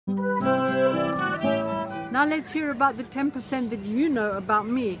Now let's hear about the 10% that you know about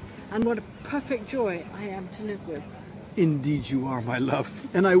me and what a perfect joy I am to live with. Indeed you are, my love.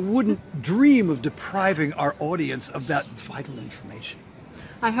 And I wouldn't dream of depriving our audience of that vital information.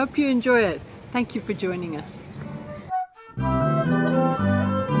 I hope you enjoy it. Thank you for joining us.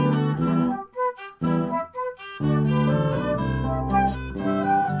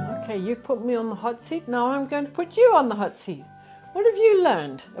 Okay, you put me on the hot seat. Now I'm going to put you on the hot seat. What have you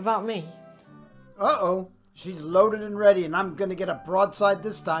learned about me? Uh-oh. She's loaded and ready, and I'm going to get a broadside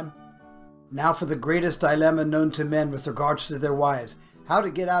this time. Now for the greatest dilemma known to men with regards to their wives. How to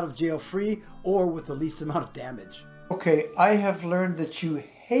get out of jail free or with the least amount of damage. Okay, I have learned that you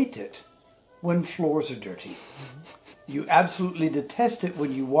hate it when floors are dirty. You absolutely detest it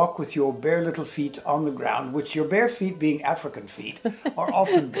when you walk with your bare little feet on the ground, which your bare feet, being African feet, are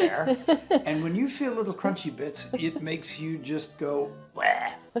often bare. And when you feel little crunchy bits, it makes you just go,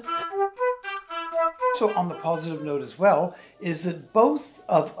 bleh. So on the positive note as well, is that both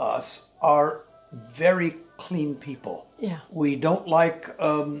of us are very clean people. Yeah. We don't like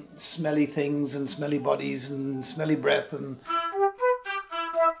smelly things and smelly bodies and smelly breath. And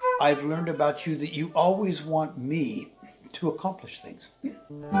I've learned about you that you always want me to accomplish things.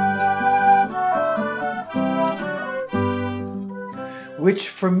 Which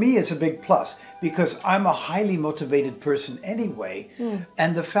for me is a big plus, because I'm a highly motivated person anyway,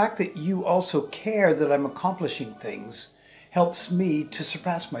 and the fact that you also care that I'm accomplishing things helps me to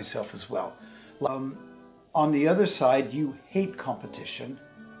surpass myself as well. On the other side, you hate competition.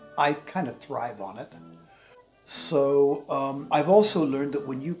 I kind of thrive on it. So I've also learned that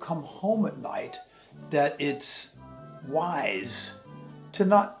when you come home at night, that it's wise to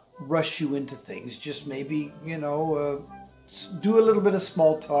not rush you into things. Just maybe, you know, do a little bit of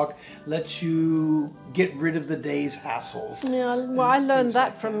small talk, let you get rid of the day's hassles. Yeah, well, I learned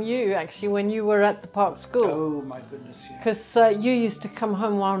that from you, actually, when you were at the park school. Oh, my goodness, yeah. Because you used to come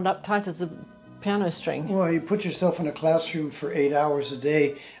home wound up tight as a piano string. Well, you put yourself in a classroom for 8 hours a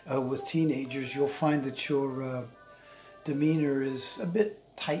day with teenagers, you'll find that your demeanor is a bit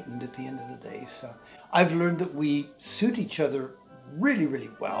tightened at the end of the day. So I've learned that we suit each other really, really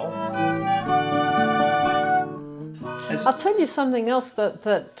well. I'll tell you something else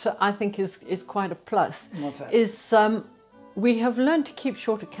that I think is quite a plus. What's that? Is we have learned to keep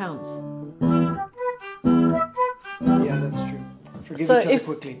short accounts. Yeah, that's true. Forgive each other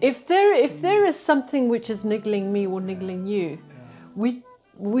quickly. If there is something which is niggling me or niggling you, we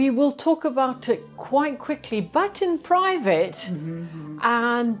will talk about it quite quickly, but in private,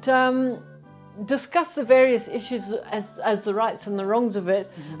 and discuss the various issues as the rights and the wrongs of it,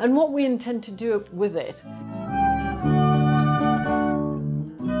 and what we intend to do with it.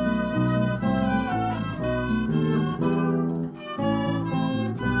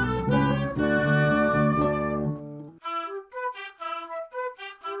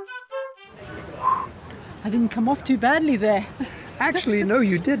 I didn't come off too badly there. Actually, no,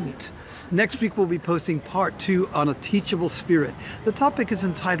 you didn't. Next week, we'll be posting part 2 on a teachable spirit. The topic is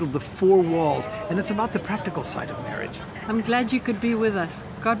entitled The Four Walls, and it's about the practical side of marriage. I'm glad you could be with us.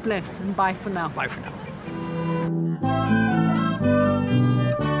 God bless, and bye for now. Bye for now.